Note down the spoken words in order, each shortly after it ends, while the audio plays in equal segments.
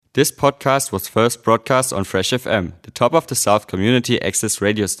This podcast was first broadcast on Fresh FM, the top of the South community access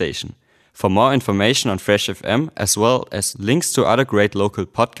radio station. For more information on Fresh FM, as well as links to other great local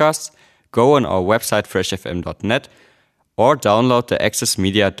podcasts, go on our website freshfm.net or download the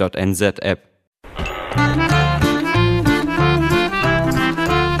accessmedia.nz app.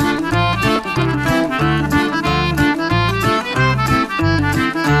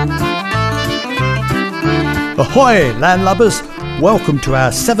 Ahoy, landlubbers! Welcome to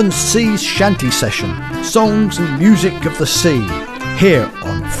our Seven Seas Shanty session, songs and music of the sea, here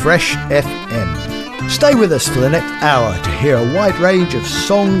on Fresh FM. Stay with us for the next hour to hear a wide range of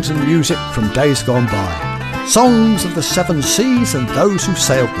songs and music from days gone by. Songs of the seven seas and those who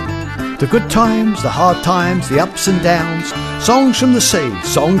sailed them. The good times, the hard times, the ups and downs. Songs from the sea,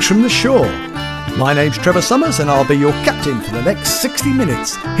 songs from the shore. My name's Trevor Sommers and I'll be your captain for the next 60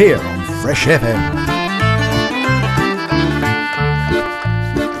 minutes here on Fresh FM.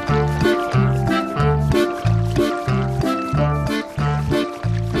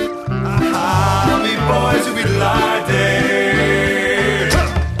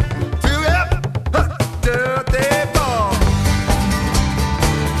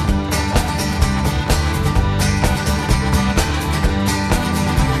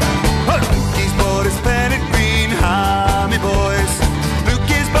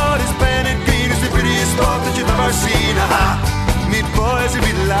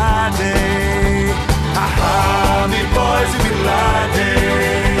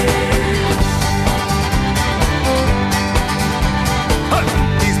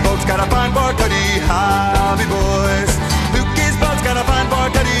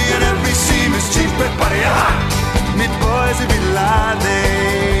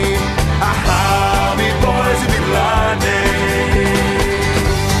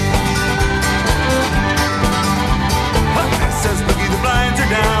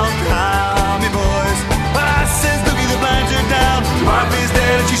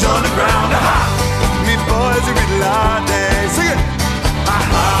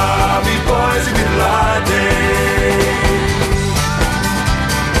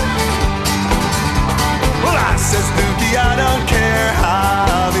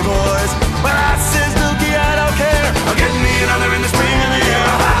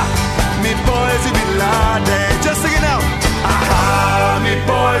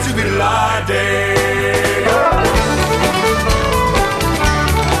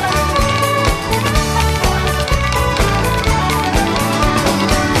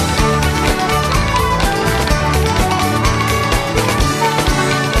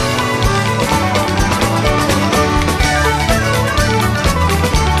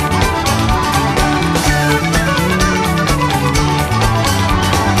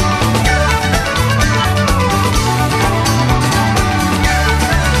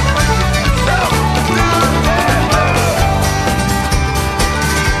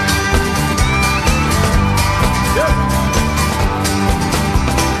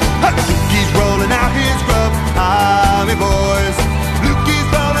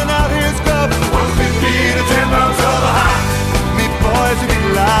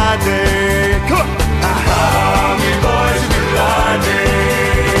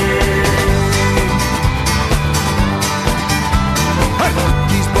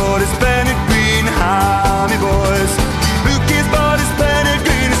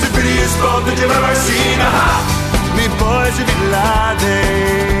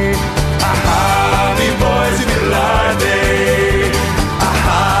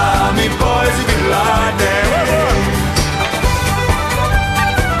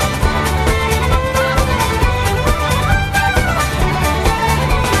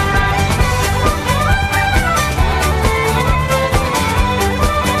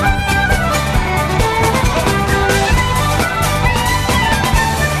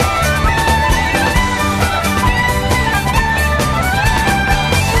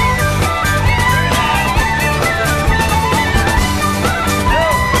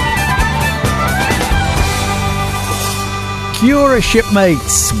 Kia ora,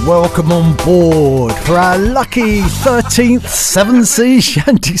 shipmates, welcome on board for our lucky 13th Seven Seas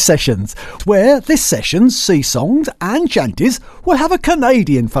Shanty sessions, where this session's Sea Songs and Shanties will have a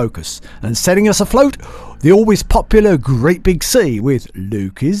Canadian focus, and setting us afloat, the always popular Great Big Sea with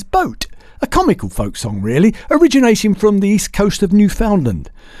Lukey's Boat, a comical folk song really, originating from the east coast of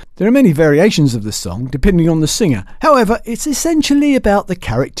Newfoundland. There are many variations of the song depending on the singer, however it's essentially about the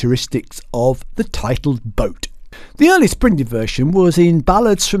characteristics of the titled boat. The earliest printed version was in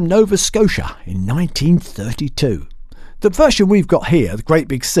Ballads from Nova Scotia in 1932. The version we've got here, The Great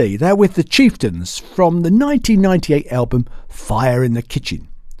Big Sea, they're with the Chieftains from the 1998 album Fire in the Kitchen.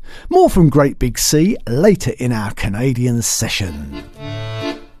 More from Great Big Sea later in our Canadian session.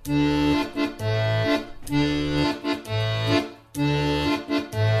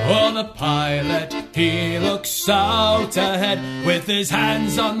 Oh, the pilot, he looks out ahead with his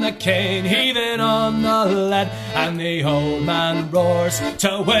hands on the cane, heaving on the lead, and the old man roars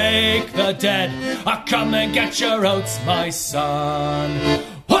to wake the dead. Oh, come and get your oats, my son.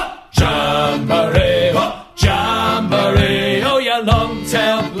 What? Jamboree, what? Jamboree, oh, you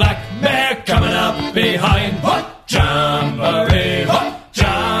long-tailed black mare coming up behind. What? Jamboree, what?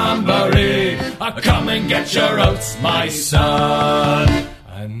 Jamboree, oh, come and get your oats, my son.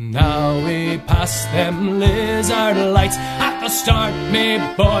 And now we pass them lizard lights. At the start, me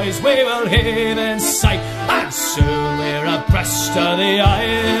boys, we will heave in sight. And soon we're abreast of the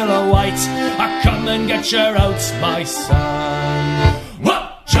Isle of Wight. Come and get your oats, my son.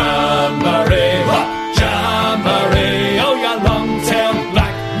 What? Jamboree, what? Jamboree, oh, you long-tailed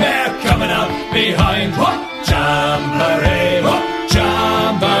black mare coming up behind. What? Jamboree, what?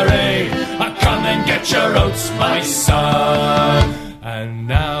 Jamboree, come and get your oats, my son. And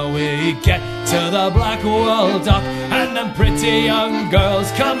now we get to the Blackwall dock, and them pretty young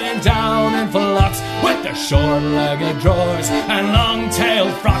girls coming down in flocks with their short-legged drawers and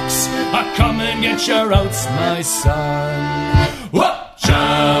long-tailed frocks. Come and get your oats, my son. What?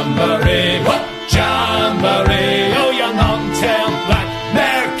 Jamboree, what? Jamboree, oh, you long-tailed black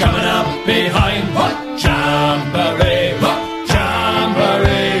mare coming up behind. What? Jamboree, what?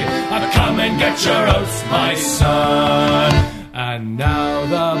 Jamboree, come and get your oats, my son. And now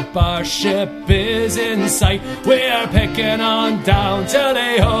the bar ship is in sight. We're picking on down to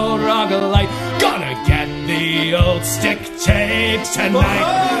the old Rock Light. Gonna get the old stick tapes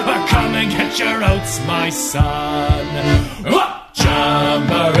tonight. Come and get your oats, my son. What?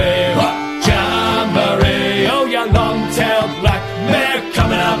 Jamboree, what? Jamboree, oh, you long-tailed black mare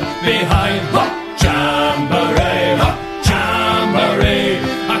coming up behind. What? Jamboree, what? Jamboree,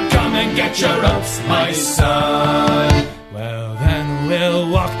 come and get your oats, my son. Well, then we'll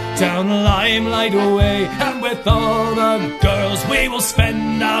walk down Limelight Way, and with all the girls we will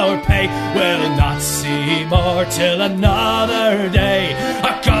spend our pay. We'll not see more till another day.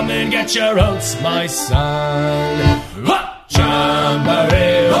 Come and get your oats, my son. What?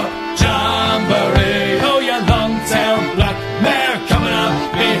 Jamboree, what? Jamboree, oh, you long-tailed black mare coming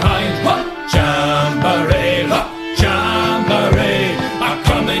up behind. What? Jamboree, what? Jamboree,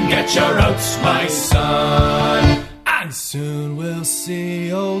 come and get your oats, my son. And soon we'll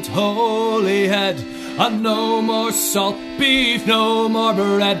see old Holyhead, and no more salt beef, no more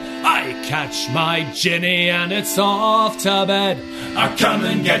bread. I catch my ginny and it's off to bed. Come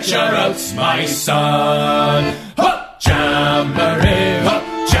and get your oats, my son. Hop, jamboree, hop,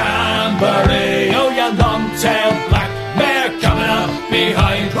 jamboree, oh, you long-tailed black mare coming up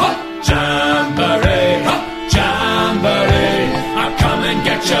behind. Hop, jamboree, hop, jamboree, come and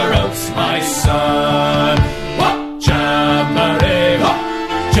get your oats, my son. Jamboree, hop,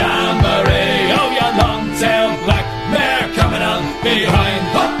 jamboree, oh, you long-tailed black mare coming up behind.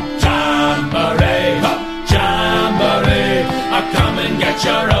 Hop, jamboree, hop, jamboree, come and get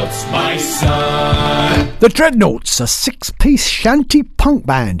your oats, my son. The Dreadnoughts, a six-piece shanty punk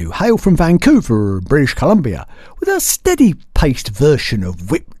band who hail from Vancouver, British Columbia, with a steady-paced version of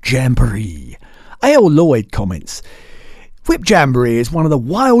Whip Jamboree. A.L. Lloyd comments, Whip Jamboree is one of the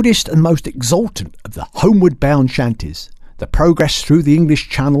wildest and most exultant of the homeward-bound shanties. The progress through the English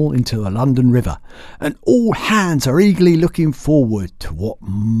Channel into the London River, and all hands are eagerly looking forward to what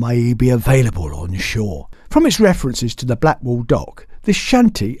may be available on shore. From its references to the Blackwall Dock, this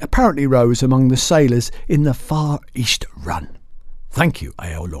shanty apparently rose among the sailors in the Far East Run. Thank you,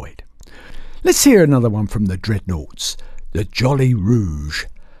 A.L. Lloyd. Let's hear another one from the Dreadnoughts, the Jolly Rouge,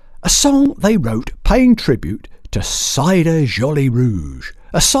 a song they wrote paying tribute to Cider Jolly Rouge,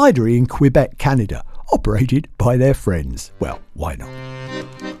 a cidery in Quebec, Canada, operated by their friends. Well, why not?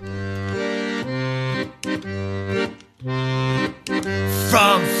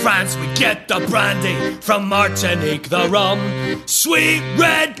 From France we get the brandy, from Martinique the rum. Sweet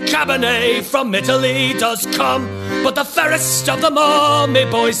red Cabernet from Italy does come. But the fairest of them all, me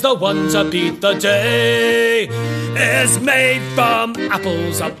boys, the one to beat the day, is made from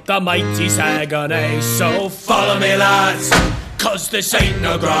apples up the mighty Saguenay. So follow me, lads, 'cause this ain't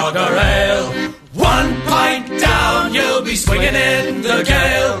no grog or ale. 1 pint down, you'll be swinging in the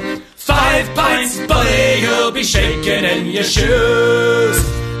gale. 5 pints, buddy, you'll be shaking in your shoes.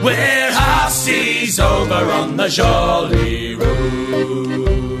 We're half seas over on the Jolly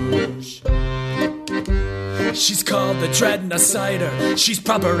Rouge. She's called the Dreadnought Cider. She's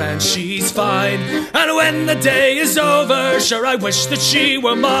proper and she's fine. And when the day is over, sure I wish that she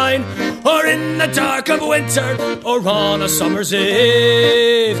were mine. Or in the dark of winter, or on a summer's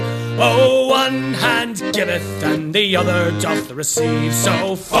eve. Oh, one hand giveth and the other doth receive.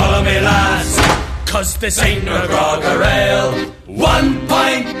 So follow me, lads, 'cause this ain't no grog or ale. 1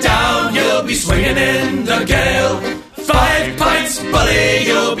 pint down, you'll be swinging in the gale. 5 pints, bully,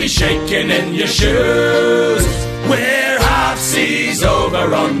 you'll be shaking in your shoes. We're half seas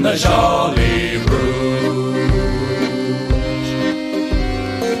over on the Jolly Rouge.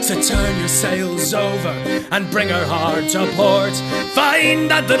 So turn your sails over and bring her hard to port. Find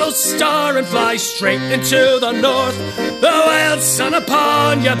that little star and fly straight into the north. The wild sun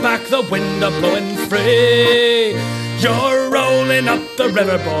upon your back, the wind a-blowing free. You're rolling up the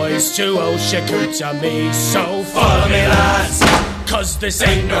river, boys, to Oshikootami. So follow me, lads, 'cause this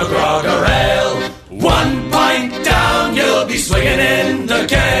ain't no grog or ale. 1 pint down, you'll be swinging in the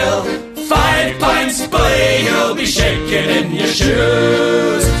gale. 5 pints, bully, you'll be shaking in your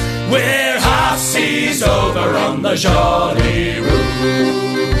shoes. We're half seas over on the Jolly Rouge.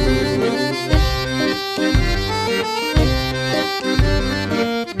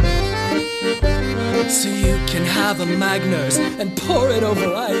 So you can have a Magners and pour it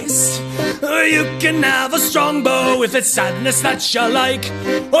over ice. Or you can have a Strongbow if it's sadness that you like.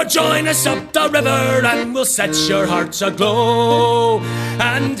 Or join us up the river and we'll set your hearts aglow.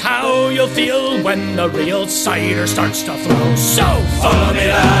 And how you'll feel when the real cider starts to flow. So follow me,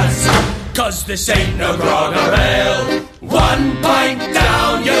 lads, 'cause this ain't no grog or ale. 1 pint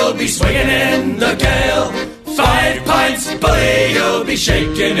down, you'll be swinging in the gale. 5 pints, bully, you'll be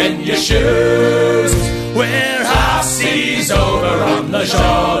shaking in your shoes. We're half seas over on the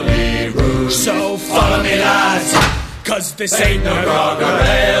Jolly Rouge. So follow me, lads, 'cause this ain't no grog or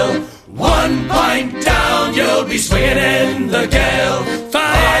ale. 1 pint down, you'll be swinging in the gale.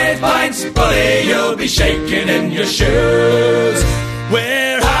 5 pints, bully, you'll be shaking in your shoes.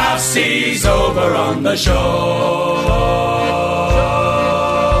 We're half seas over on the shore.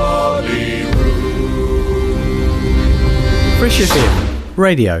 Fresh FM,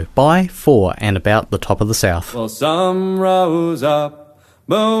 radio by, for and about the top of the South. Well, some rose up,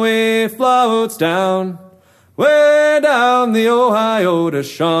 but we floats down, way down the Ohio to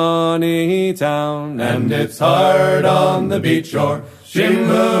Shawnee Town. And it's hard on the beach shore, she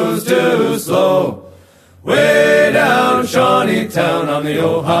moves too slow, way down Shawnee Town on the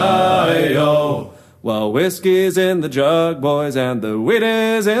Ohio. Well, whiskey's in the jug, boys, and the wheat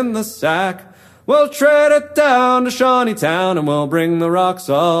is in the sack. We'll tread it down to Shawnee Town and we'll bring the rocks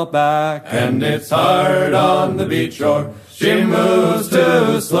all back. And it's hard on the beach shore, she moves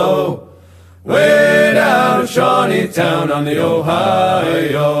too slow, way down Shawnee Town on the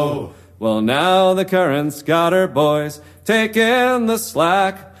Ohio. Well, now the current's got her, boys, taking the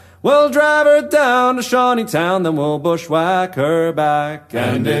slack. We'll drive her down to Shawnee Town, then we'll bushwhack her back.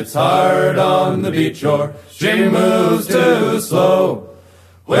 And it's hard on the beach shore, she moves too slow,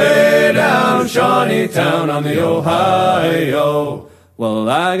 way down Shawnee Town on the Ohio. Well,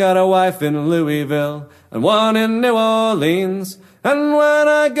 I got a wife in Louisville and one in New Orleans. And when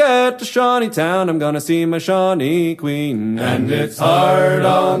I get to Shawnee Town, I'm gonna see my Shawnee Queen. And it's hard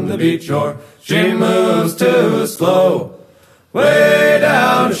on the beach shore, she moves too slow, way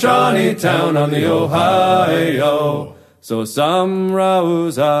down Shawnee Town on the Ohio. So some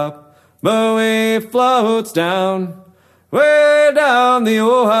rows up, but we floats down, way down the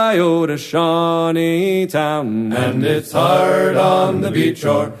Ohio to Shawnee Town. And it's hard on the beach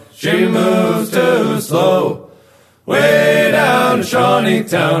shore, she moves too slow, way down Shawnee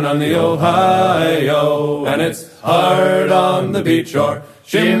Town on the Ohio. And it's hard on the beach shore,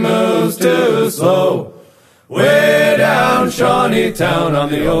 she moves too slow, way down Shawnee Town on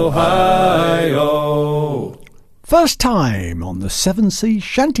the Ohio. First time on the 7C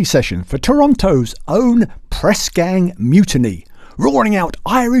Shanty session for Toronto's own press gang Mutiny, roaring out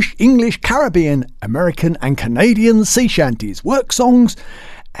Irish, English, Caribbean, American and Canadian sea shanties, work songs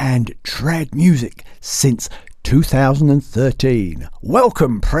and trad music since 2013.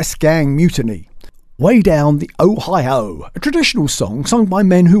 Welcome, press gang Mutiny. Way Down the Ohio, a traditional song sung by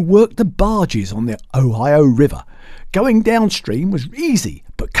men who worked the barges on the Ohio River. Going downstream was easy,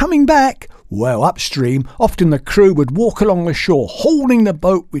 but coming back, well, upstream, often the crew would walk along the shore holding the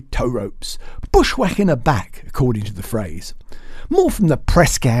boat with tow ropes, bushwhacking her back, according to the phrase. More from the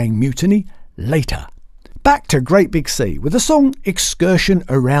press gang Mutiny later. Back to Great Big Sea with the song Excursion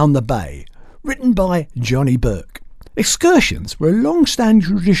Around the Bay, written by Johnny Burke. Excursions were a long-standing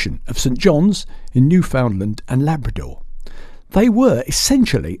tradition of St John's in Newfoundland and Labrador. They were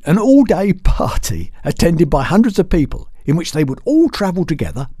essentially an all-day party attended by hundreds of people, in which they would all travel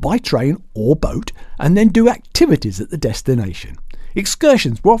together by train or boat and then do activities at the destination.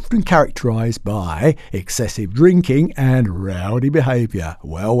 Excursions were often characterised by excessive drinking and rowdy behaviour.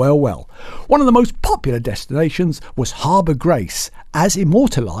 Well. One of the most popular destinations was Harbour Grace, as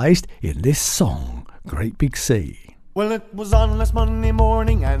immortalised in this song, Great Big Sea. Well, it was on last Monday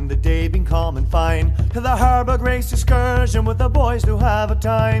morning and the day been calm and fine, to the Harbour Grace excursion with the boys to have a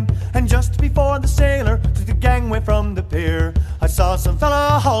time. And just before the sailor took the gangway from the pier, I saw some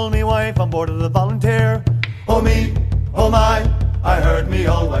fella haul me wife on board of the Volunteer. Oh me, oh my, I heard me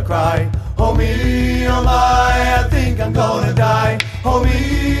old wife cry. Oh me, oh my, I think I'm gonna die. Oh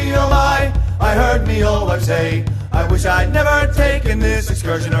me, oh my, I heard me old wife say, I wish I'd never taken this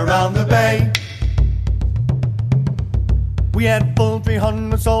excursion around the bay. We had full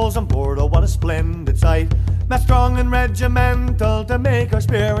 300 souls on board, oh what a splendid sight. Mass strong and regimental to make our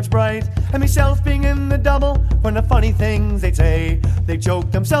spirits bright. And myself being in the double, from the funny things they'd say, they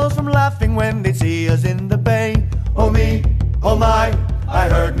choked themselves from laughing when they'd see us in the bay. Oh me, oh my, I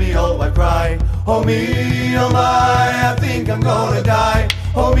heard me old wife cry. Oh me, oh my, I think I'm gonna die.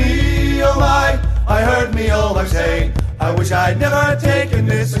 Oh me, oh my, I heard me old wife say, I wish I'd never taken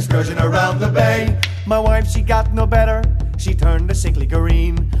this excursion around the bay. My wife, she got no better, she turned a sickly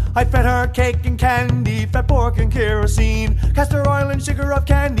green. I fed her cake and candy, fed pork and kerosene, castor oil and sugar of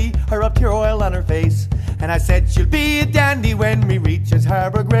candy, her rubbed tear oil on her face. And I said she'll be a dandy when we reaches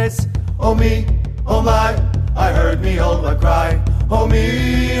Harbour Grace. Oh me, oh my, I heard me old wife cry. Oh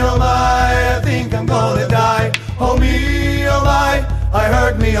me, oh my, I think I'm gonna die. Oh me, oh my, I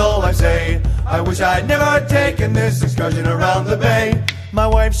heard me old wife say, I wish I'd never taken this excursion around the bay. My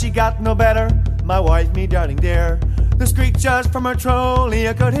wife, she got no better, my wife, me darling dear. The screeches from her trolley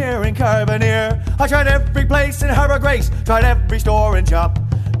I could hear in Carbonear. I tried every place in Harbour Grace, tried every store and shop,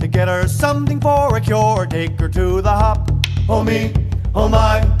 to get her something for a cure, take her to the hop. Oh me, oh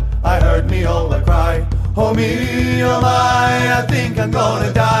my, I heard me old wife cry. Oh me, oh my, I think I'm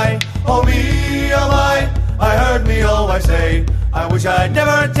gonna die. Oh me, oh my, I heard me old wife say, I wish I'd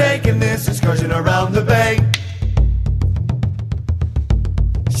never taken this excursion around the bay.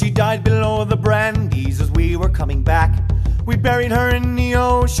 She died below the Brandies as we were coming back. We buried her in the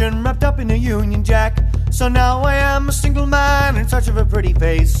ocean, wrapped up in a Union Jack. So now I am a single man in search of a pretty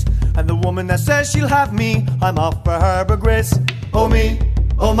face, and the woman that says she'll have me, I'm off for Harbour Grace. Oh me,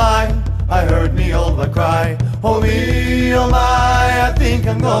 oh my, I heard me old wife cry. Oh me, oh my, I think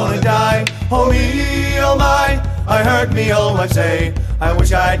I'm gonna die. Oh me, oh my, I heard me old wife say, I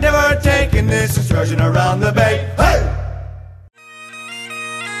wish I'd never taken this excursion around the bay. Hey!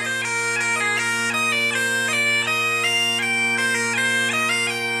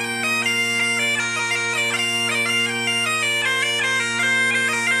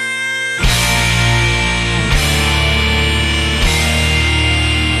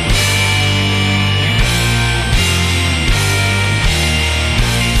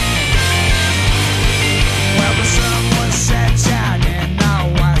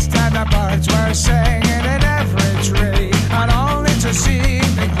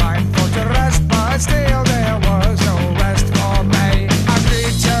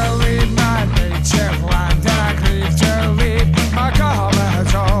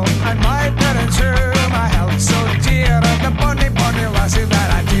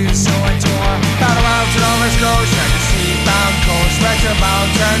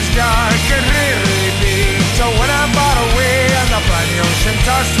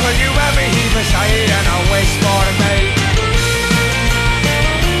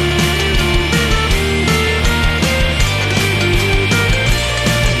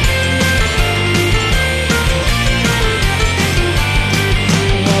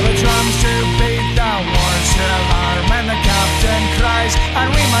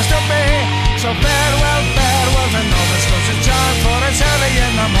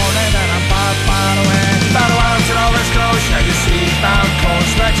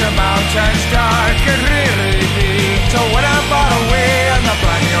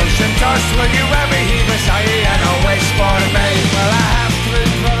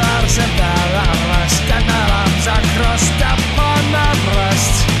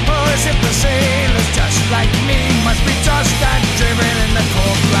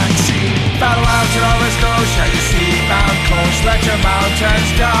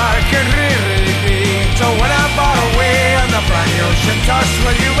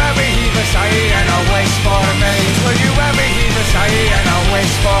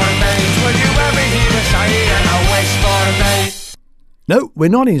 No, we're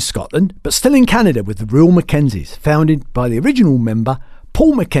not in Scotland, but still in Canada with the Real Mackenzies, founded by the original member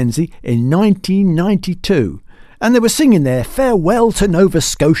Paul Mackenzie in 1992. And they were singing their Farewell to Nova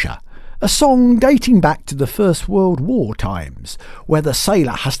Scotia, a song dating back to the First World War times, where the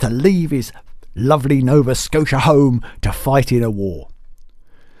sailor has to leave his lovely Nova Scotia home to fight in a war.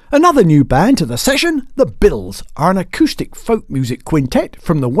 Another new band to the session, the Bills, are an acoustic folk music quintet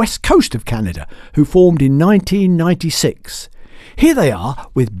from the west coast of Canada who formed in 1996. Here they are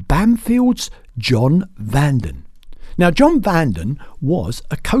with Bamfield's John Vanden. Now, John Vanden was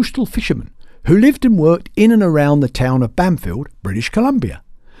a coastal fisherman who lived and worked in and around the town of Bamfield, British Columbia.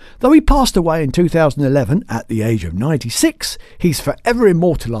 Though he passed away in 2011 at the age of 96, he's forever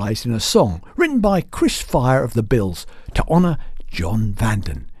immortalised in a song written by Chris Fire of the Bills to honour John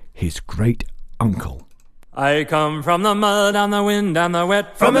Vanden, his great uncle. I come from the mud and the wind and the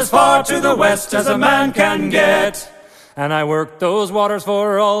wet, from as far to the west as a man can get. And I worked those waters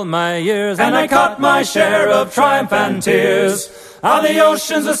for all my years, and I caught my share of triumph and tears. Ah, the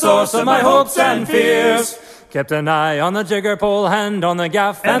ocean's the source of my hopes and fears. Kept an eye on the jigger pole, hand on the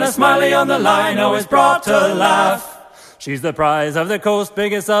gaff, and a smiley on the line always brought a laugh. She's the prize of the coast,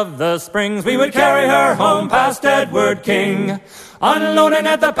 biggest of the springs. We would carry her home past Edward King, unloading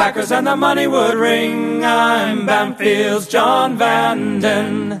at the packers and the money would ring. I'm Bamfield's John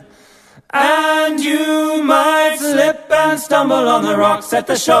Vanden. And you might slip and stumble on the rocks at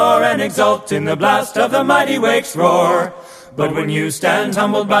the shore and exult in the blast of the mighty wake's roar. But when you stand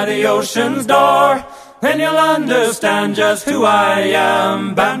humbled by the ocean's door, then you'll understand just who I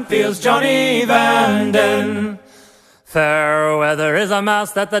am, Bamfield's Johnny Vanden. Fair weather is a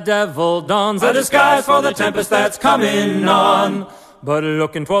mask that the devil dons, a disguise for the tempest that's coming on. But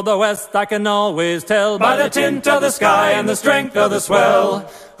looking toward the west, I can always tell by the tint of the sky and the strength of the swell,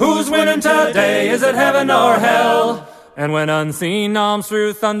 who's winning today, is it heaven or hell? And when unseen arms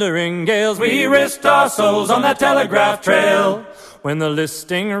through thundering gales, we risked our souls on that telegraph trail. When the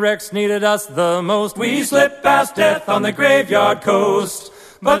listing wrecks needed us the most, we slipped past death on the graveyard coast.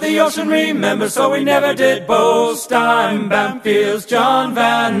 But the ocean remembers, so we never did boast. I'm Bamfield's John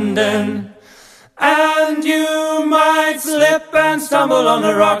Vanden. And you might slip and stumble on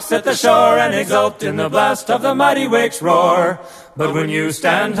the rocks at the shore and exult in the blast of the mighty wake's roar. But when you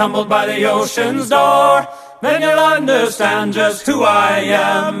stand humbled by the ocean's door, then you'll understand just who I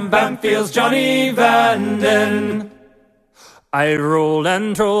am, Bamfield's Johnny Vanden. I rolled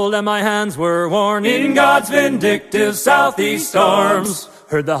and trolled and my hands were worn in God's vindictive southeast storms.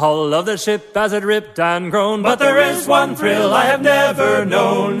 Heard the hull of the ship as it ripped and groaned, but there is one thrill I have never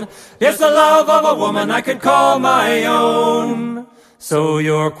known. It's the love of a woman I could call my own. So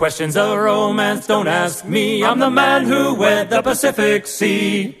your questions of romance don't ask me. I'm the man who wed the Pacific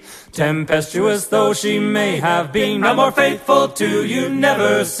Sea. Tempestuous though she may have been, I'm more faithful to you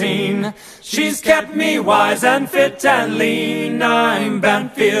never seen. She's kept me wise and fit and lean. I'm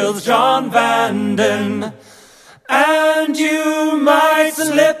Bamfield's John Vanden. And you might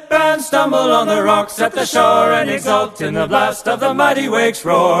slip and stumble on the rocks at the shore and exult in the blast of the mighty wake's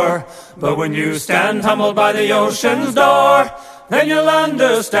roar. But when you stand humbled by the ocean's door, then you'll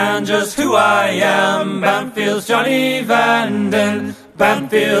understand just who I am, Bamfield's Johnny Vanden.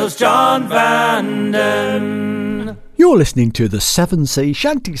 Bamfield's John Vanden. You're listening to the 7C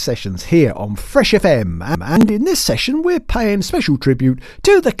Shanty Sessions here on Fresh FM, and in this session we're paying special tribute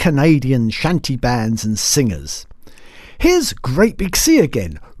to the Canadian shanty bands and singers. Here's Great Big Sea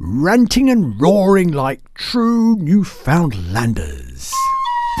again, ranting and roaring like true Newfoundlanders.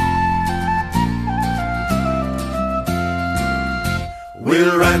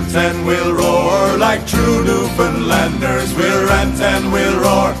 We'll rant and we'll roar like true Newfoundlanders. We'll rant and we'll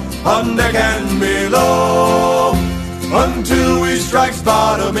roar on deck and below, until we strikes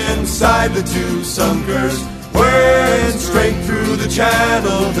bottom inside the two sunkers, where straight through the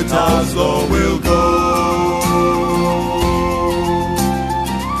channel to Oslo we'll go.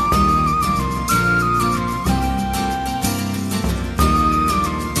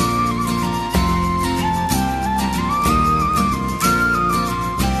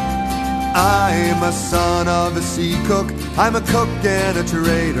 I'm a son of a sea cook, I'm a cook and a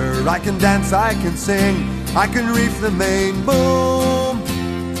trader. I can dance, I can sing, I can reef the main boom,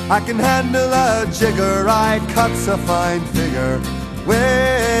 I can handle a jigger, I cuts a fine figure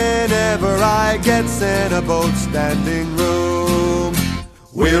whenever I gets in a boat standing room.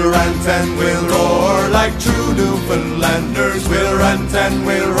 We'll rant and we'll roar like true Newfoundlanders. We'll rant and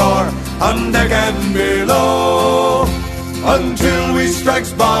we'll roar on deck and below, until we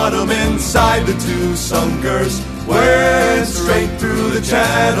strikes bottom inside the two sunkers, where straight through the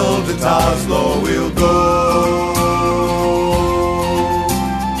channel to Oslo we'll go.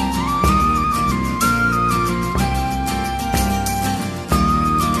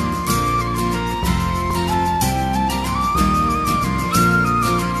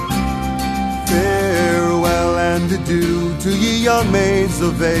 Prince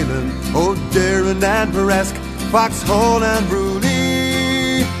of Valen, O'Dearn and Peresk, Foxhole and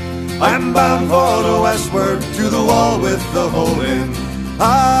Bruley. I'm bound for the westward to the wall with the hole in.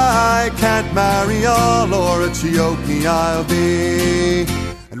 I can't marry all or a Chiokee I'll be.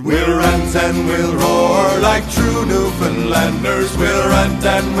 And we'll rant and we'll roar like true Newfoundlanders. We'll rant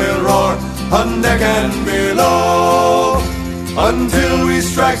and we'll roar on deck and below, until we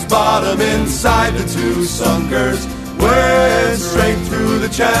strikes bottom inside the two sunkers. We're straight through the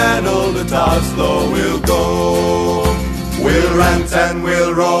channel to Oslo we'll go. We'll rant and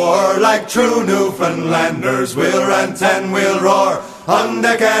we'll roar like true Newfoundlanders. We'll rant and we'll roar on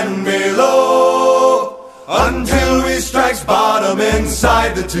deck and below, until we strikes bottom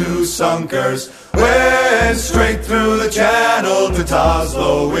inside the two sunkers. We're straight through the channel to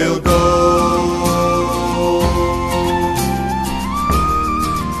Oslo we'll go.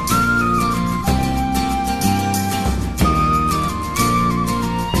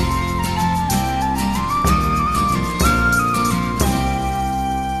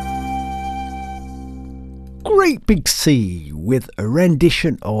 Great Big Sea with a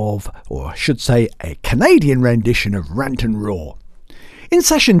rendition of, or I should say a Canadian rendition of Rant and Roar. In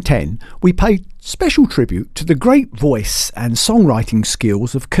session 10 we paid special tribute to the great voice and songwriting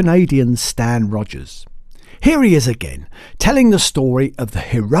skills of Canadian Stan Rogers. Here he is again, telling the story of the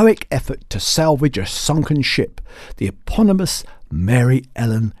heroic effort to salvage a sunken ship, the eponymous Mary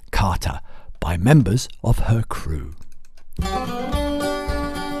Ellen Carter, by members of her crew.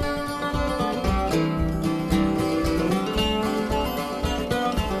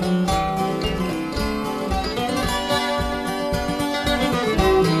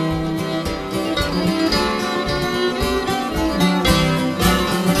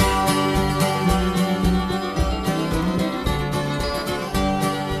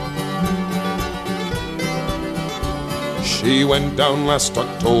 She went down last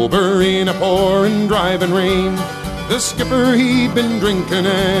October in a pouring driving rain. The skipper he'd been drinking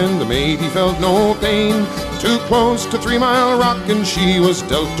and the mate he felt no pain. Too close to 3 Mile Rock and she was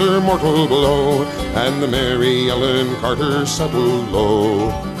dealt her mortal blow, and the Mary Ellen Carter settled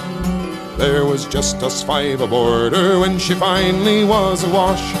low. There was just us 5 aboard her when she finally was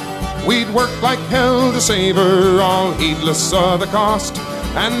awash. We'd worked like hell to save her, all heedless of the cost.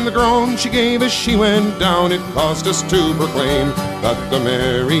 And the groan she gave as she went down, it caused us to proclaim that the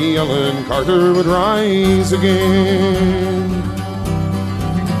Mary Ellen Carter would rise again.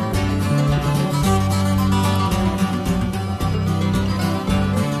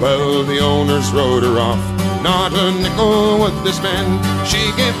 Well, the owners rode her off, not a nickel would they spend.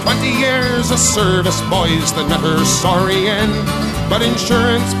 She gave 20 years of service, boys, that met her sorry end. But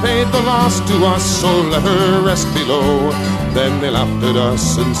insurance paid the loss to us, so let her rest below. Then they laughed at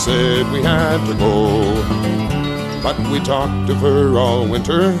us and said we had to go. But we talked of her all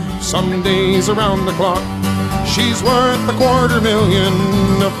winter, some days around the clock. She's worth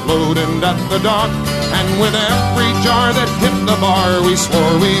 $250,000 afloat and at the dock. And with every jar that hit the bar, we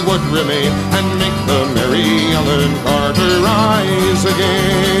swore we would remain and make the Mary Ellen Carter rise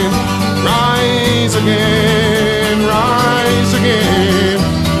again. Rise again, rise again.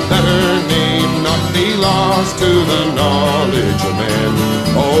 Let her name not be lost to the knowledge of men.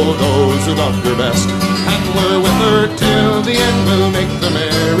 Oh, those who loved her best and were with her till the end will make the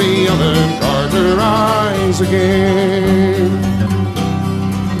Mary Ellen Carter rise again.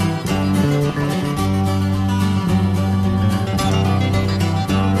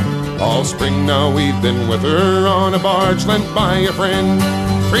 All spring now we've been with her on a barge lent by a friend.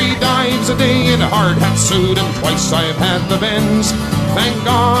 3 dives a day in a hard hat suit and twice I've had the bends. Thank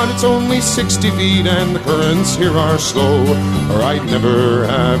God it's only 60 feet and the currents here are slow, or I'd never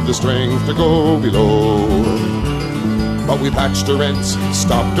have the strength to go below. But we patched her ends,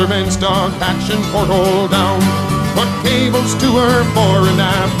 stopped her men's dog hatch and porthole down, put cables to her fore and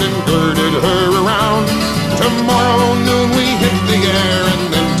aft and girded her around. Tomorrow noon we hit the air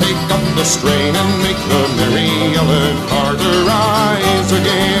and then take up the strain and make the Mary Ellen Carter rise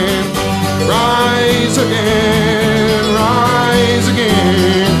again. Rise again, rise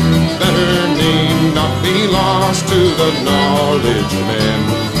again. Let her name not be lost to the knowledge of men.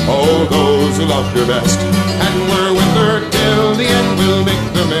 Oh, those who loved her best and were with her till the end will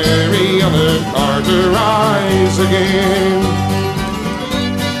make the Mary Ellen Carter rise again.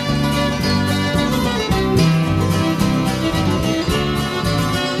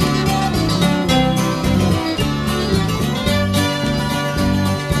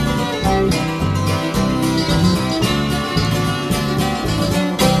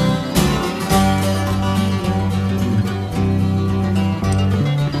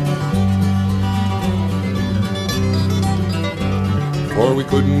 For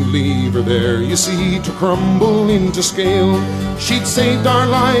couldn't leave her there, you see, to crumble into scale. She'd saved our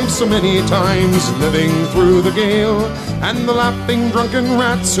lives so many times, living through the gale, and the laughing drunken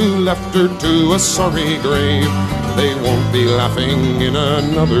rats who left her to a sorry grave, they won't be laughing in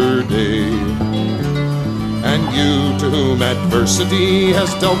another day. And you to whom adversity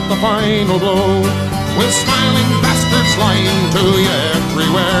has dealt the final blow, with smiling bastards lying to you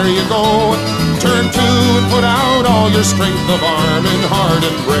everywhere you go, turn to and put out all your strength of arm and heart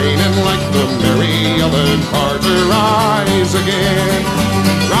and brain, and like the merry Ellen Carter, rise again,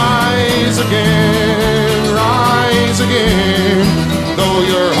 rise again, rise again. Though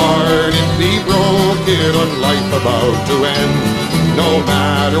your heart it be broken on life about to end, no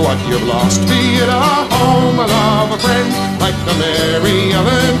matter what you've lost, be it a home, a love, a friend, like the merry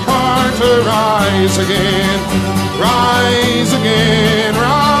Ellen Carter, rise again, rise again,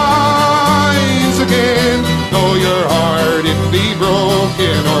 rise again. Though your heart it be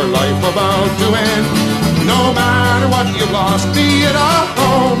broken or life about to end, no matter what you've lost, be it a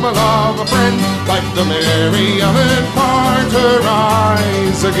home, a love, a friend, like the merry Ellen Carter,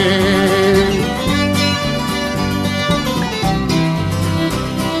 rise again.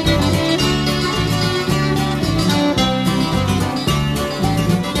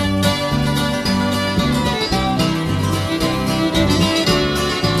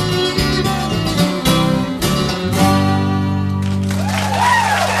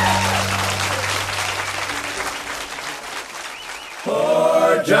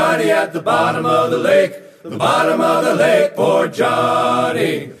 Johnny at the bottom of the lake, poor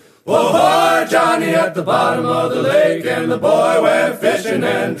Johnny. Oh, poor Johnny at the bottom of the lake, and the boy went fishing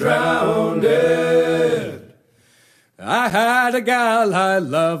and drowned it. I had a gal I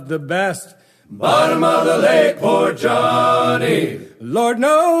loved the best, bottom of the lake, poor Johnny. Lord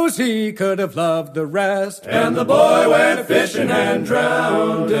knows he could have loved the rest, and the boy went fishing and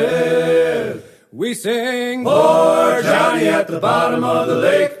drowned it. We sing, poor Johnny at the bottom of the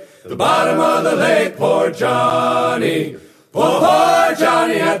lake, poor Johnny. Poor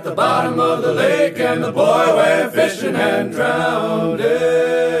Johnny at the bottom of the lake, and the boy went fishing and drowned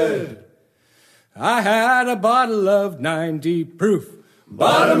it. I had a bottle of 90 proof,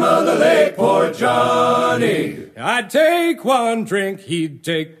 bottom of the lake, poor Johnny. I'd take one drink, he'd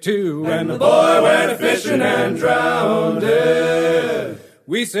take two, and the boy went fishing and drowned it.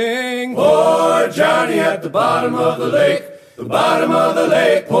 We sing, poor Johnny at the bottom of the lake,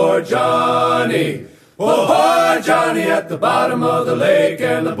 poor Johnny. Poor Johnny at the bottom of the lake,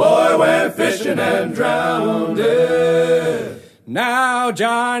 and the boy went fishing and drowned it. Now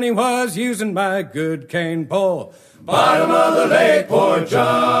Johnny was using my good cane pole, bottom of the lake, poor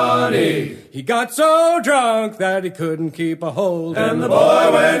Johnny. He got so drunk that he couldn't keep a hold, and the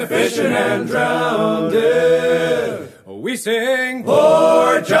boy went fishing and drowned it. We sing,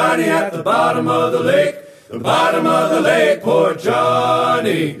 poor Johnny at the bottom of the lake, poor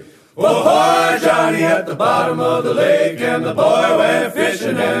Johnny. Poor Johnny at the bottom of the lake, and the boy went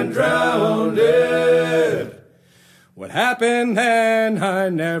fishing and drowned it. What happened then I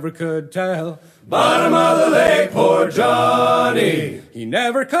never could tell, bottom of the lake, poor Johnny. He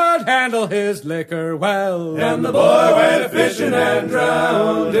never could handle his liquor well, and the boy went fishing and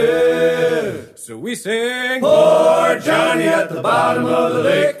drowned it. So we sing, poor Johnny at the bottom of the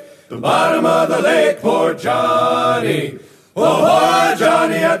lake, poor Johnny. Poor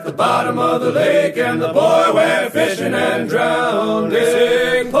Johnny at the bottom of the lake, and the boy went fishing and drowned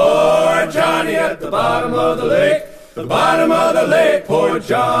it. Sing, poor Johnny at the bottom of the lake, poor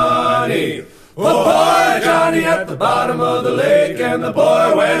Johnny. Poor Johnny at the bottom of the lake, and the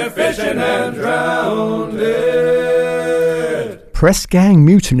boy went fishing and drowned it. Press Gang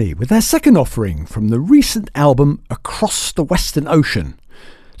Mutiny with their second offering from the recent album Across the Western Ocean.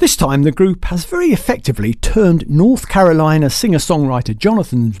 This time the group has very effectively turned North Carolina singer-songwriter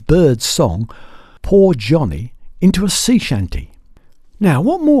Jonathan Byrd's song Poor Johnny into a sea shanty. Now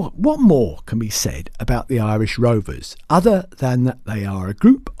what more can be said about the Irish Rovers other than that they are a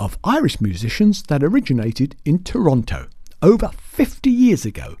group of Irish musicians that originated in Toronto over 50 years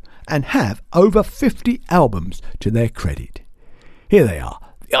ago and have over 50 albums to their credit. Here they are,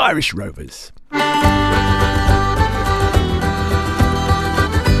 the Irish Rovers.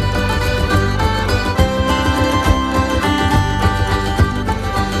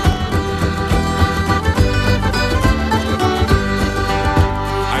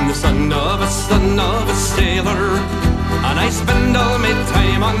 Son of a sailor, and I spend all my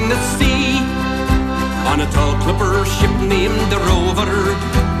time on the sea, on a tall clipper ship named the Rover.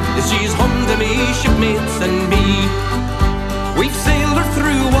 She's home to me, shipmates and me. We've sailed her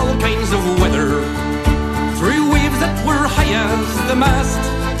through all kinds of weather,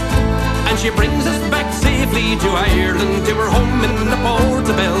 and she brings us back safely to Ireland, to her home in the port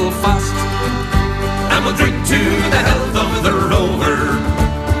of Belfast. And we'll drink to the health of the rover,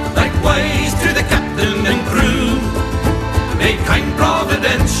 likewise to the captain and crew. May kind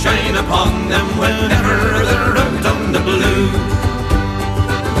Providence shine upon them whenever they're out on the blue.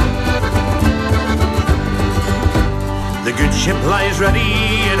 The good ship lies ready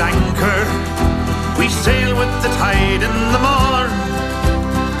at anchor. We sail with the tide in the morn,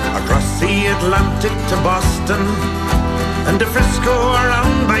 across the Atlantic to Boston, and to Frisco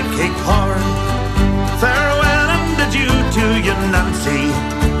around by Cape Horn. Farewell and adieu to you, Nancy.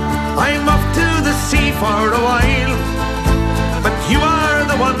 I'm off to the sea for a while, but you are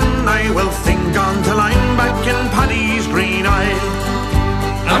the one I will think on till I'm back in Paddy's Green Isle.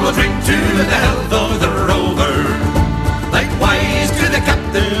 And we'll drink to the health of the rover, likewise to the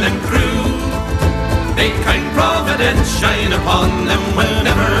captain and crew. May kind Providence shine upon them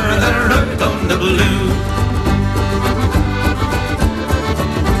whenever they're out on the blue.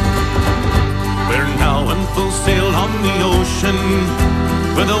 We're now in full sail on the ocean,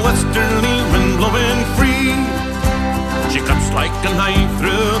 with a westerly wind blowing free. She cuts like a knife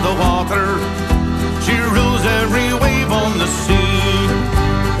through the water, she rules every wave on the sea.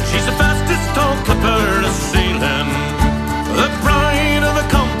 She's the fastest tall clipper a sailing, the pride of the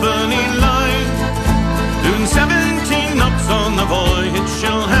company line. Doing 17 knots on the voyage,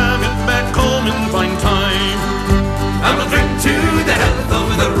 she'll have it back home in fine time. And we'll drink to the health of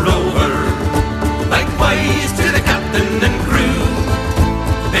the rover, likewise to the captain and crew.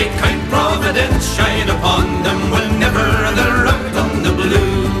 May kind Providence shine upon them whenever they're out on the blue.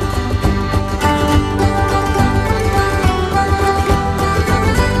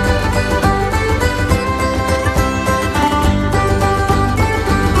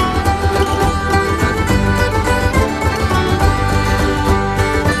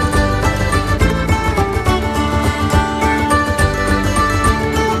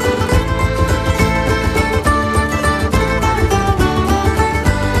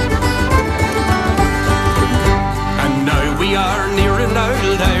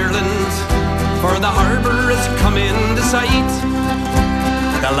 For the harbour has come into sight.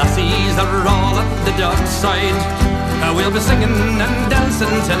 The lassies are all at the dockside. We'll be singing and dancing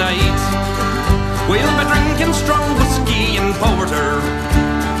tonight. We'll be drinking strong whiskey and porter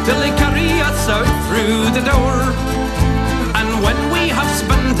till they carry us out through the door. And when we have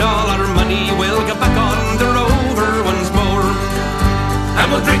spent all our money, we'll get back on the rover once more. And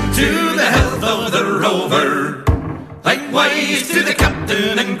we'll drink to the health of the rover, likewise to the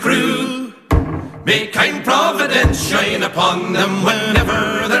captain and crew. May kind Providence shine upon them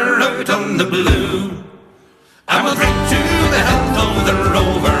whenever they're out on the blue. And we'll drink to the health of the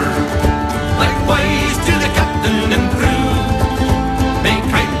rover, likewise to the captain and crew. May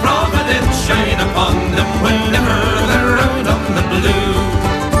kind Providence shine upon them whenever they're out on the blue.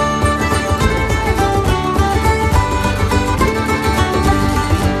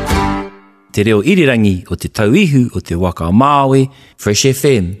 Te reo irirangi o te tauihu o te waka Māui, Fresh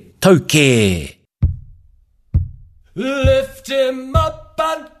FM, tauke! Lift him up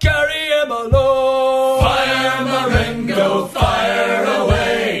and carry him along. Fire, Marengo, fire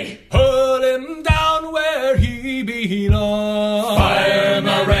away. Pull him down where he belongs. Fire,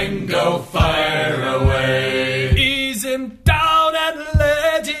 Marengo, fire away. Ease him down and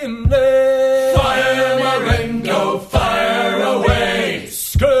let him lay. Fire, Marengo, fire away.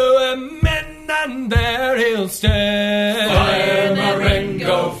 Screw him in and there he'll stay. Fire,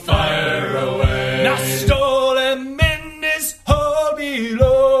 Marengo, fire away. Now stole him in his hole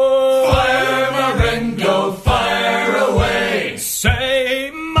below. Fire, Marengo, fire away. Say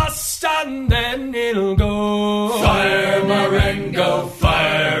he must and then he'll go. Fire, Marengo,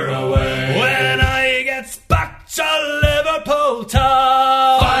 fire away. When I gets back to Liverpool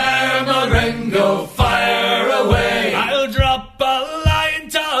town. Fire, Marengo, fire away. I'll drop a line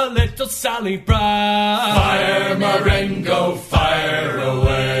to little Sally Brown. Fire, Marengo, fire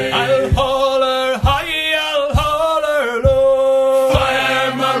away. I'll haul her high, I'll haul her low.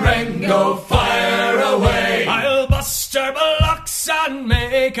 Fire, Marengo, fire away. I'll bust her blocks and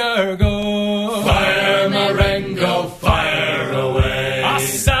make her go. Fire, Marengo, fire away. Ah,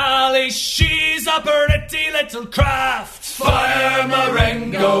 Sally, she's a pretty little craft. Fire,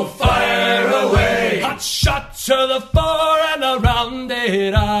 Marengo, fire away. Hot shot to the fore and around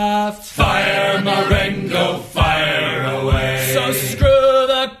it aft. Fire, Marengo, fire away. So screw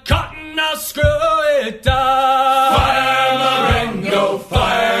the cotton, now screw it down. Fire, Marengo,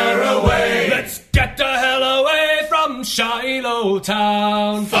 fire away. Let's get the hell away from Shiloh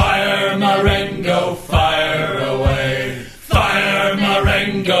town. Fire, Marengo, fire away. Fire,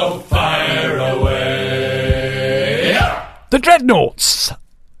 Marengo, fire The Dreadnoughts,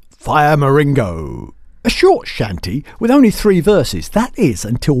 Fire Maringo. A short shanty with only 3 verses, that is,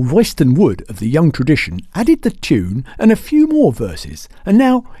 until Royston Wood of the Young Tradition added the tune and a few more verses, and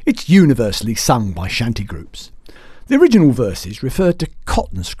now it's universally sung by shanty groups. The original verses referred to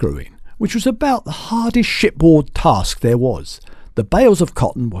cotton screwing, which was about the hardest shipboard task there was. The bales of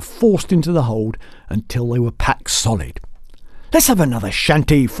cotton were forced into the hold until they were packed solid. Let's have another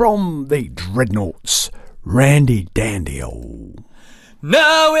shanty from the Dreadnoughts, Randy Dandy-O.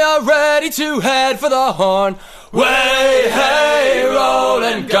 Now we are ready to head for the Horn. Way, hey, roll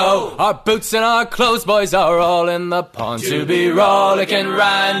and go. Our boots and our clothes, boys, are all in the pond to be rollicking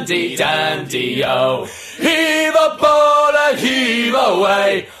randy dandy-o. Heave a boat and heave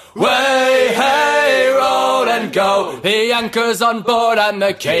away. Way, hey, roll and go. The anchor's on board and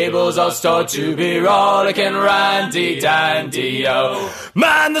the cables all stored to be rollicking randy dandy-o.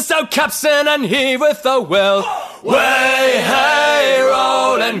 Man the stout capstan and heave with a will. Way, hey,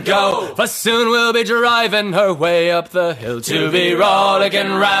 roll and go. For soon we'll be driving her way up the hill to be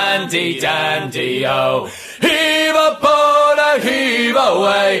rollicking randy dandy-o. Heave a boat and heave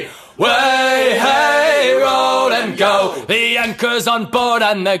away. Way, hey, roll and go. The anchor's on board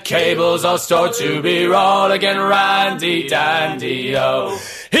and the cables all stored to be rollicking randy dandy-o.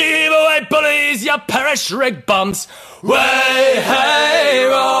 Heave away, bullies, you perish rig bumps. Way, hey,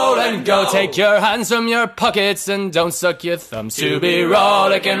 roll and go. Take your hands from your pockets and don't suck your thumbs to be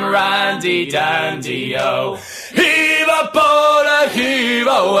rollicking randy dandy-o. Heave a boat and heave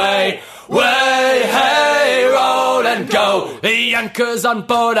away. Way, hey, roll and go. The anchor's on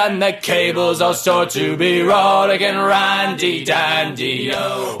board and the cables all stored to be rollicking randy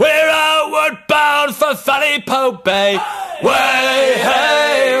dandy-o. We're outward bound for Fallipo Bay. Way,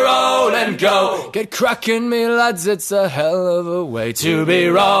 hey, roll and go. Get cracking, me lads, it's a hell of a way to be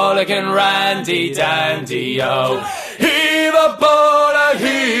rollicking randy dandy-o. Heave a boat and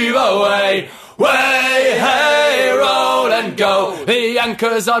heave away. Way, hey, roll and go. The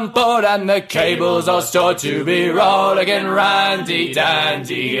anchor's on board and the cables all stored to be rollicking randy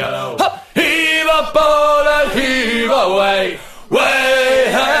dandy-o. Heave a boat and heave away.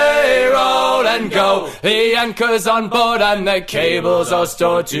 Way, hey, roll and go. The anchor's on board and the cables all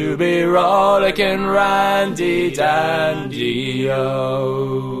stored to be rollicking randy dandy-o.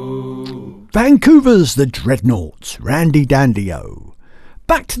 Vancouver's The Dreadnoughts, Randy Dandy-O.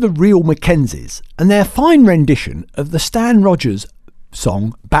 Back to the real Mackenzies and their fine rendition of the Stan Rogers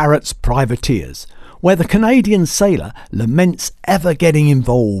song Barrett's Privateers, where the Canadian sailor laments ever getting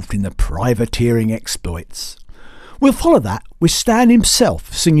involved in the privateering exploits. We'll follow that with Stan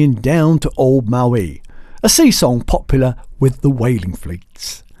himself singing Down to Old Maui, a sea song popular with the whaling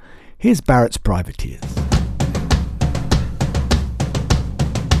fleets. Here's Barrett's Privateers.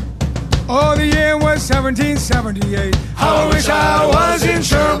 Oh, the year was 1778. How I wish I was in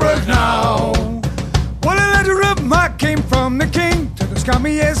Sherbrooke now. What a letter of marque came from the king to the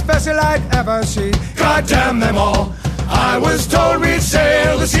scummiest vessel I'd ever seen. God damn them all. I was told we'd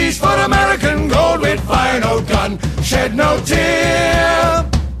sail the seas for American gold. We'd fire no gun, shed no tear.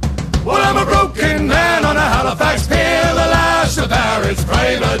 Well, I'm a broken man on a Halifax pier, the last of Barrett's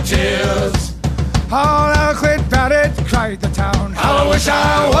privateers. All I'll quit Barrett, cried the town. How I wish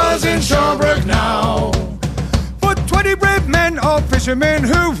I was in Sherbrooke now. For 20 brave men, all fishermen,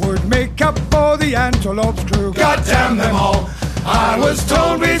 who would make up for the Antelope's crew. God damn them all. I was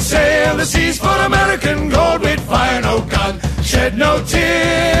told we'd sail the seas for American gold. We'd fire no gun, shed no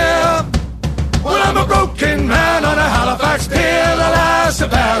tear. Well, I'm a broken man on a Halifax pier, the last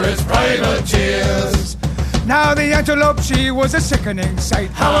of Barrett's privateers. Now the Antelope, she was a sickening sight.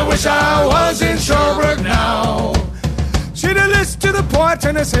 How I wish I was in Sherbrooke now. She'd a list to the port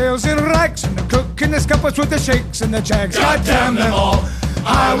and the sails in rags, and the cook and the scuppers with the shakes and the jags. God damn them all.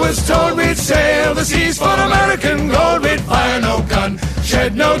 I was told we'd sail the seas for American gold. We'd fire no gun,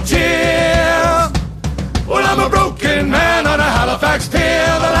 shed no tear. Well, I'm a broken man on a Halifax pier,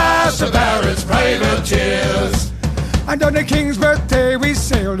 the last of Barrett's privateers. And on the King's birthday we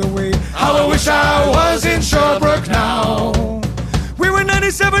sailed away. How I wish I was in Sherbrooke now. We were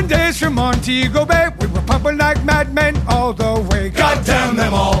 97 days from Montego Bay. We were pumping like madmen all the way. God damn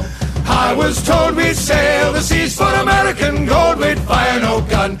them all. I was told we'd sail the seas for American gold. We'd fire no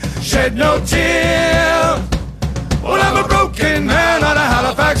gun, shed no tear. Well, I'm a broken man on a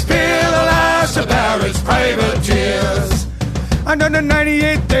Halifax pier, the last of Barrett's privateers. And on the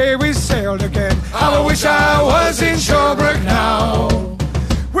 98th day we sailed again. How I wish I was in Sherbrooke now.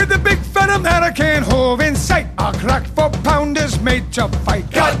 With the big fat American hove in sight, our cracked 4-pounders made to fight.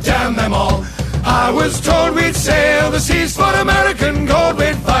 God damn them all. I was told we'd sail the seas for American gold.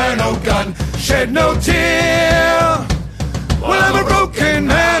 We'd fire no gun, shed no tear.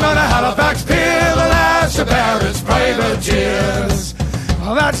 privateers.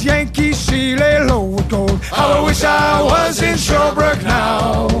 Oh, that's Yankee, she lay low with gold. How I wish I was in Shawbrook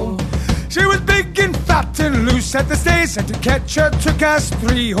now. She was big and fat and loose at the stays, and to catch her took us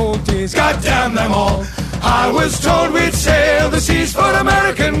 3 whole days. God damn them all. I was told we'd sail the seas for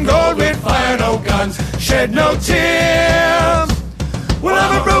American gold. We'd fire no guns, shed no tears. Well,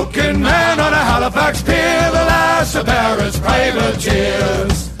 I'm a broken man on a Halifax pier, the last of Barrett's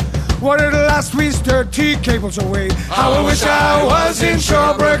privateers. What at last we stirred 2 cables away. How I wish I was in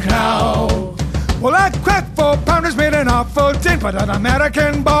Shawbrook now. Well, that crack 4-pounders made an awful din, but an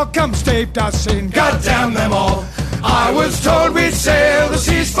American ball come staved us in. God damn them all. I was told we'd sail the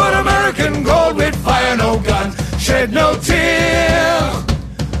seas for American gold. We'd fire no guns, shed no tears.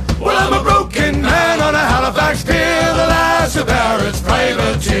 Well, I'm a broken man on a Halifax pier, the last of Barrett's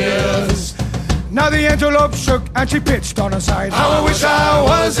privateers. Now the Antelope shook and she pitched on her side. How I wish I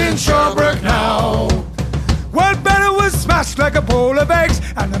was in Shawbrook now. Well, Barrett was smashed like a bowl of eggs,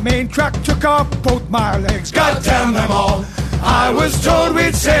 and the main track took off both my legs. God damn them all. I was told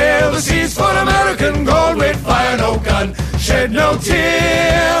we'd sail the seas for American gold. We'd fire no gun, shed no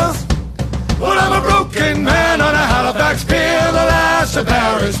tears. Well, I'm a broken man on a Halifax pier, the last of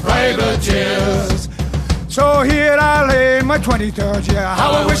Barrett's privateers. So here I lay my 23rd year.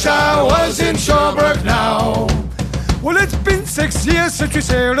 How I wish I was in Shawbrook now. Well, it's been 6 years since we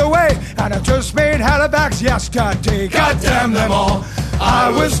sailed away, and I just made Halifax yesterday. God damn them all.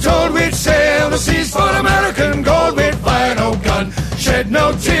 I was told we'd sail the seas for American gold. We'd fire no gun, shed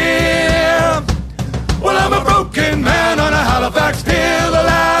no tear. Well, I'm a broken man on a Halifax pier, the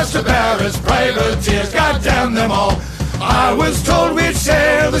last of Barrett's privateers. God damn them all. I was told we'd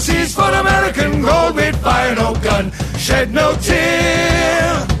sail the seas for American gold. We'd fire no gun, shed no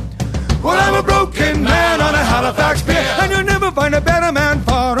tear. Well, I'm a broken man on a Halifax pier, and you'll never find a better man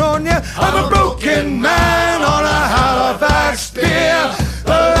for on you. I'm a broken man on a Halifax pier,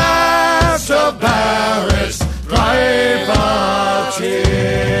 the last of Barrett's privateers.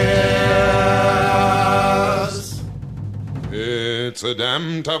 It's a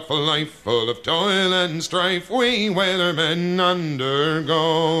damn tough life full of toil and strife we whalermen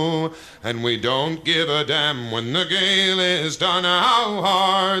undergo, and we don't give a damn when the gale is done how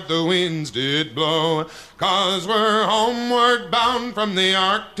hard the winds did blow, 'cause we're homeward bound from the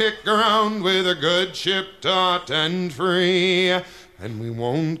Arctic ground with a good ship taut and free. And we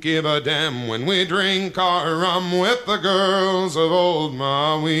won't give a damn when we drink our rum with the girls of old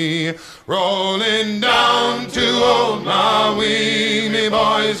Maui. Rolling down to old Maui, me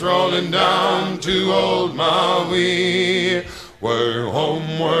boys, rolling down to old Maui. We're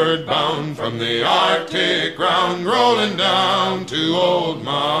homeward bound from the Arctic ground, rolling down to old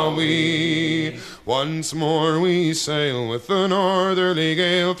Maui. Once more we sail with the northerly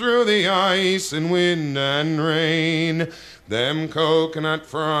gale through the ice and wind and rain. Them coconut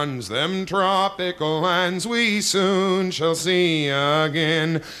fronds, them tropical lands we soon shall see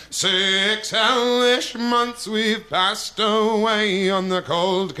again. 6 hellish months we've passed away on the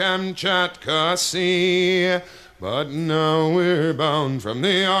cold Kamchatka Sea. But now we're bound from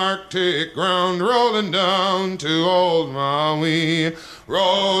the Arctic ground, rolling down to old Maui.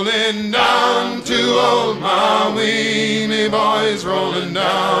 Rolling down to old Maui, me boys, rolling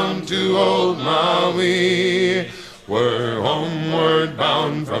down to old Maui. We're homeward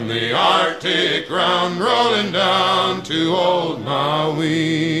bound from the Arctic ground, rolling down to old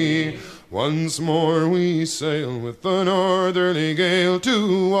Maui. Once more we sail with the northerly gale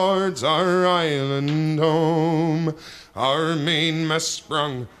towards our island home. Our mainmast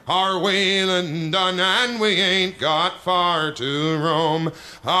sprung, our whaling done, and we ain't got far to roam.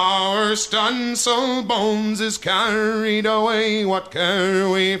 Our stunsail bones is carried away, what care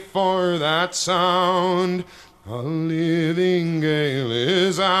we for that sound? A living gale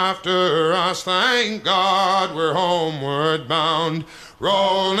is after us, thank God we're homeward bound.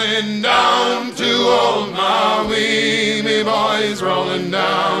 Rolling down to old Maui, me boys, rolling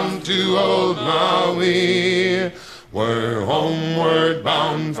down to old Maui. We're homeward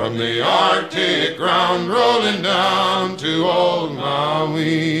bound from the Arctic ground, rolling down to old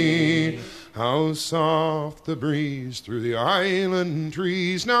Maui. How soft the breeze through the island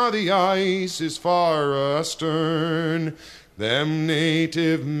trees, now the ice is far astern. Them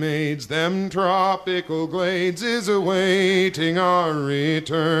native maids, them tropical glades is awaiting our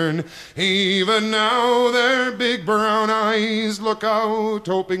return. Even now their big brown eyes look out,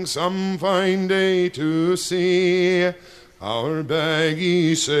 hoping some fine day to see Our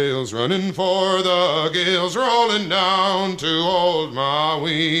baggy sails running for the gales, rolling down to old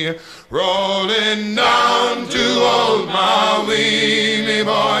Maui, rolling down to old Maui, me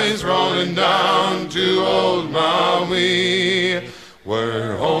boys, rolling down to old Maui.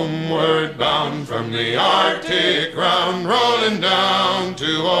 We're homeward bound from the Arctic round, rolling down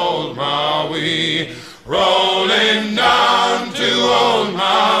to old Maui, rolling down to old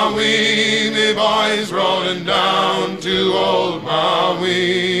Maui, me boys, rolling down to old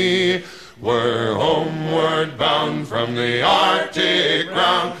Maui. We're homeward bound from the Arctic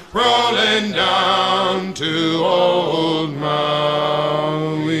round, rolling down to old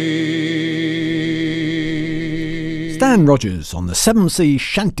Maui. Stan Rogers on the 7C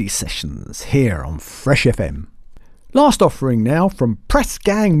Shanty Sessions here on Fresh FM. Last offering now from Press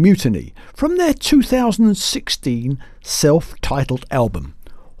Gang Mutiny from their 2016 self-titled album,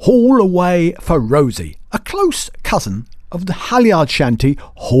 Haul Away for Rosie, a close cousin of the Halyard Shanty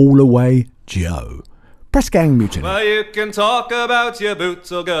Haul Away Joe. Press Gang Mutiny. Well, you can talk about your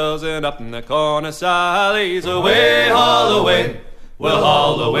boots or girls and up in the corner Sally's away, haul away. We'll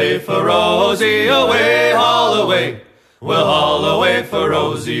haul away for Rosie, away, haul away. We'll haul away for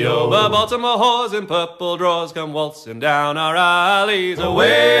Rosie, oh. The Baltimore whores in purple drawers come waltzing down our alleys.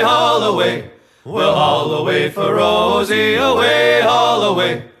 Away, haul away. We'll haul away for Rosie, away, haul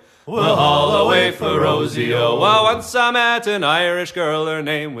away. We'll haul away for Rosie, oh. Well, once I met an Irish girl, her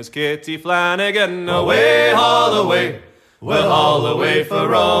name was Kitty Flanagan. Away, haul away. We'll haul away for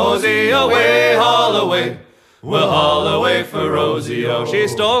Rosie, away, haul away. We'll haul away for Rosie, oh. She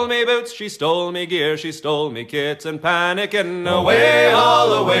stole me boots, she stole me gear, she stole me kits and panicking. Away,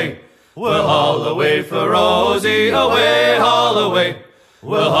 haul away. We'll haul away for Rosie, away, haul away.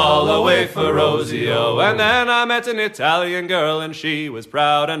 We'll haul away for Rosie, oh. And then I met an Italian girl and she was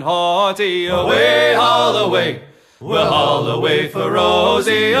proud and haughty. Away, haul away. We'll haul away for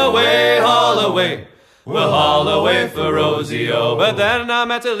Rosie, away, haul away. We'll haul away for Rosie, oh. But then I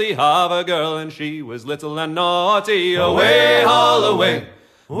met a Le Havre girl and she was little and naughty. Away, haul away.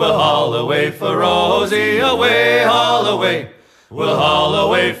 We'll haul away for Rosie, away, haul away. We'll haul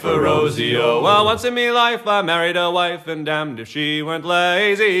away for Rosie, oh. Well, once in me life I married a wife and damned if she weren't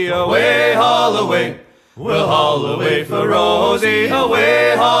lazy. Away, haul away. We'll haul away for Rosie,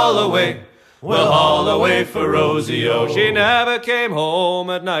 away, haul away. We'll haul away for Rosie, oh. She never came home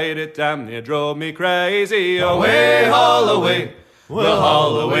at night, it damn near drove me crazy. Away, haul away. We'll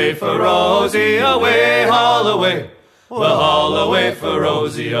haul away for Rosie, away, haul away. We'll haul away for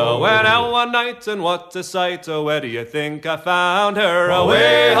Rosie, oh. Went out one night and what a sight, oh. Where do you think I found her?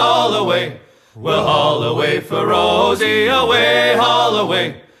 Away, haul away. We'll haul away for Rosie, away, haul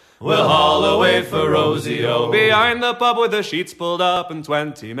away. We'll haul away for Rosie, oh. Behind the pub with the sheets pulled up and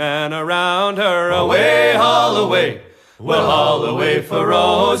 20 men around her. Away, haul away. We'll haul away for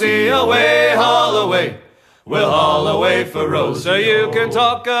Rosie, away, haul away. We'll haul away for Rosie. So you can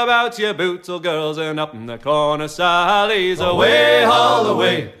talk about your boots or girls and up in the corner Sally's. Away, haul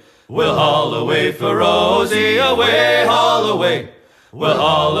away. We'll haul away for Rosie, away, haul away. We'll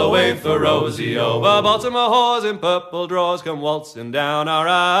haul away for Rosie, oh. The Baltimore whores in purple drawers come waltzing down our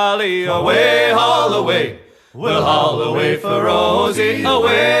alley. Away, haul away. We'll haul away for Rosie,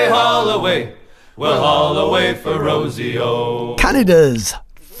 away, haul away. We'll haul away for Rosie, oh. Canada's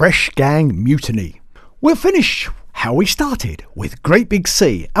Fresh Gang Mutiny. We'll finish how we started with Great Big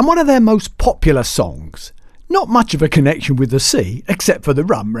Sea and one of their most popular songs. Not much of a connection with the sea, except for the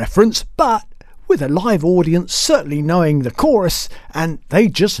rum reference, but with a live audience certainly knowing the chorus, and they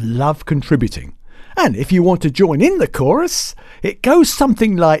just love contributing. And if you want to join in the chorus, it goes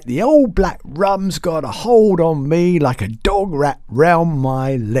something like, the old black rum's got a hold on me like a dog wrapped round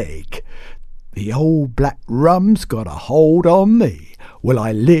my leg. The old black rum's got a hold on me. Will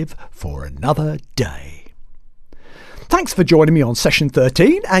I live for another day? Thanks for joining me on session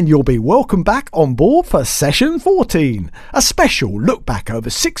 13, and you'll be welcome back on board for session 14, a special look back over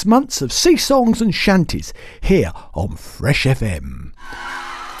 6 months of Sea Songs and Shanties here on Fresh FM.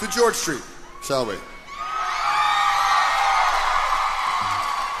 To George Street, shall we?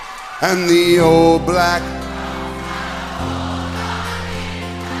 And the old black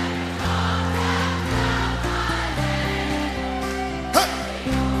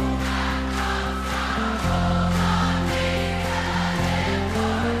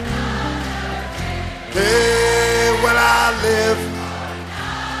Hey, where I live,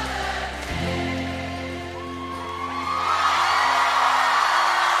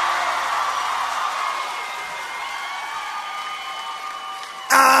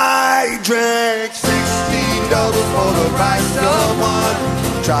 I drank 16 doubles for the price of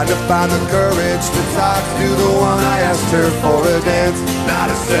one. tried to find the courage to talk to the one I asked her for a dance.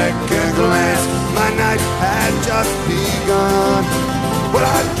 Not a second glance, my night had just begun. But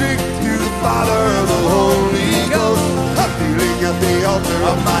I drink to the Father of the Holy Ghost, I'm kneeling at the altar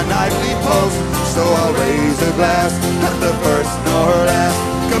of my nightly post. So I'll raise a glass, not the first nor last.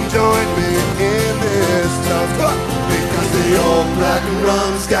 Come join me in this toast, because the old black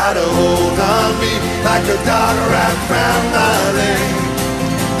rum's got a hold on me like a dog wrapped round my leg.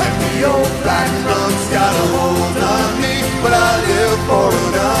 And the old black rum's got a hold on me, but I live for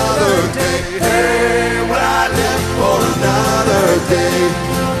another day. Hey, but I live for another day.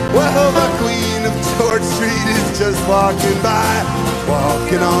 Well, my queen of George Street is just walking by,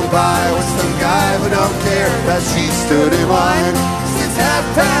 walking on by with some guy who don't care that she stood in line since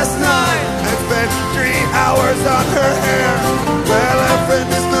 9:30 and spent 3 hours on her hair. Well, her friend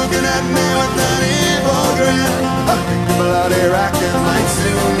is looking at me with an evil grin. I think the bloody racket might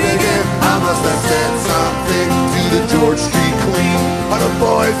soon begin. I must have said something to the George Street queen, but the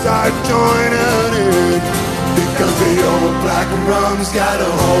boys are joining in, because the old black rum's got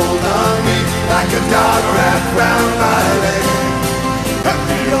a hold on me like a dog wrapped round my leg. And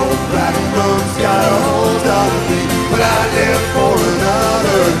the old black rum's got a hold on me, but I live for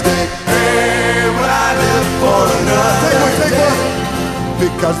another day. Hey, but I live for another day.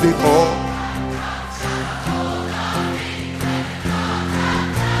 Because the old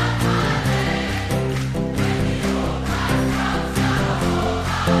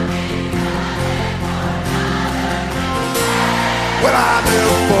well, I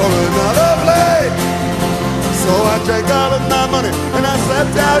live for another play. So I drank all of my money and I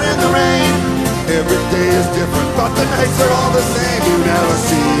slept out in the rain. Every day is different, but the nights are all the same. You never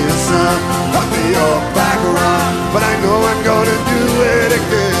see the sun of the old black rum, but I know I'm gonna do it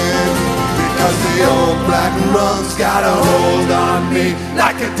again, because the old black rum's got a hold on me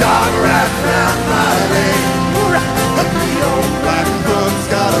like a dog wrapped around my leg. And the old black rum's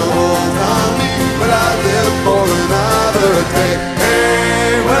got a hold on me, but I live for another day.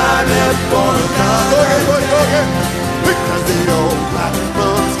 Hey, but I live for another day. Because the old black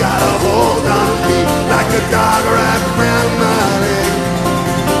rum's got a hold on me like a dog wrapped around my leg.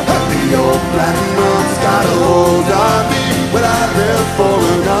 And the old black rum's got a hold on me, but I live for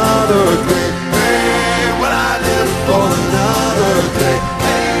another day. Hey, but I live for another day.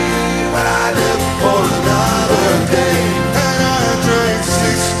 Hey, but I live for another day. And I drank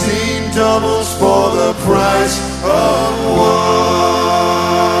 16 doubles for the price of one.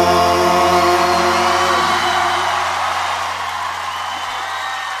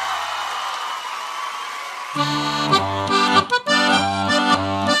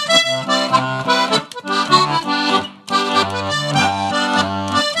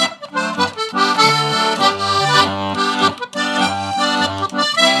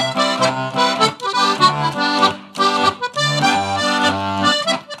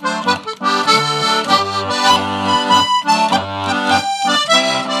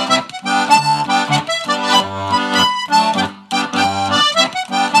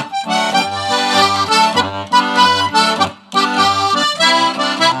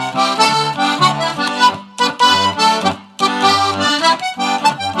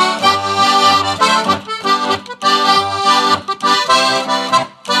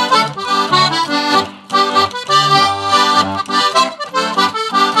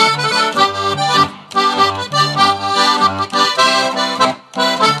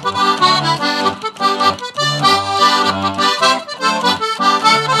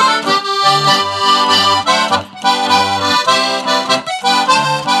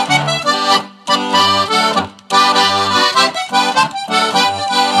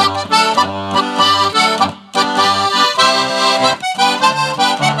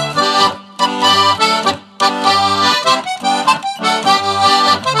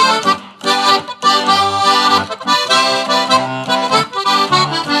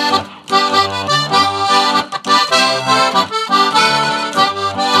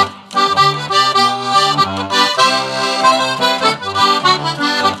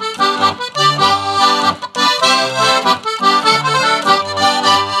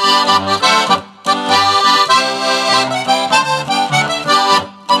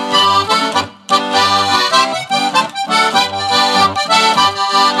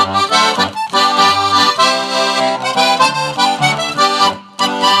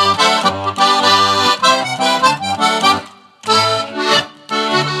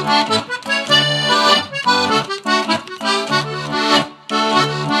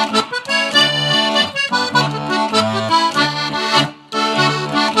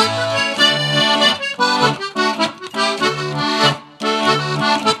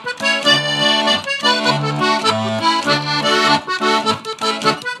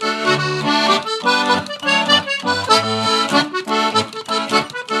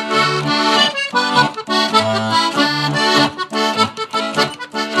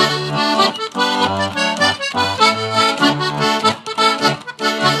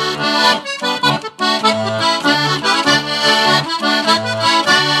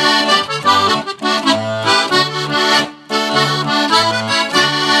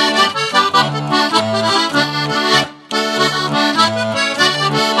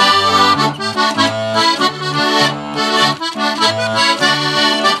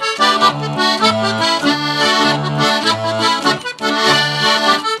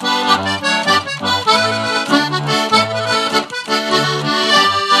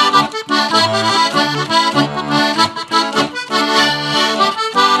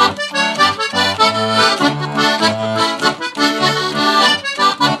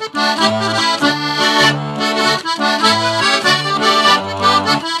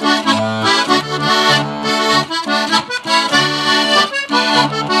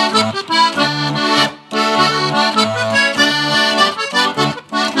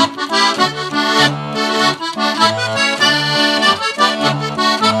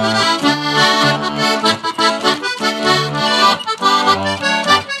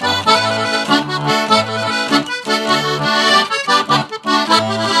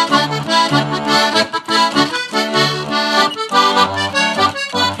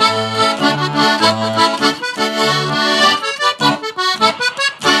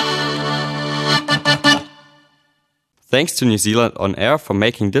 thanks to New Zealand On Air for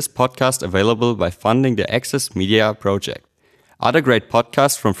making this podcast available by funding the Access Media project. Other great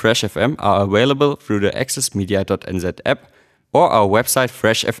podcasts from Fresh FM are available through the accessmedia.nz app or our website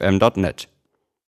freshfm.net.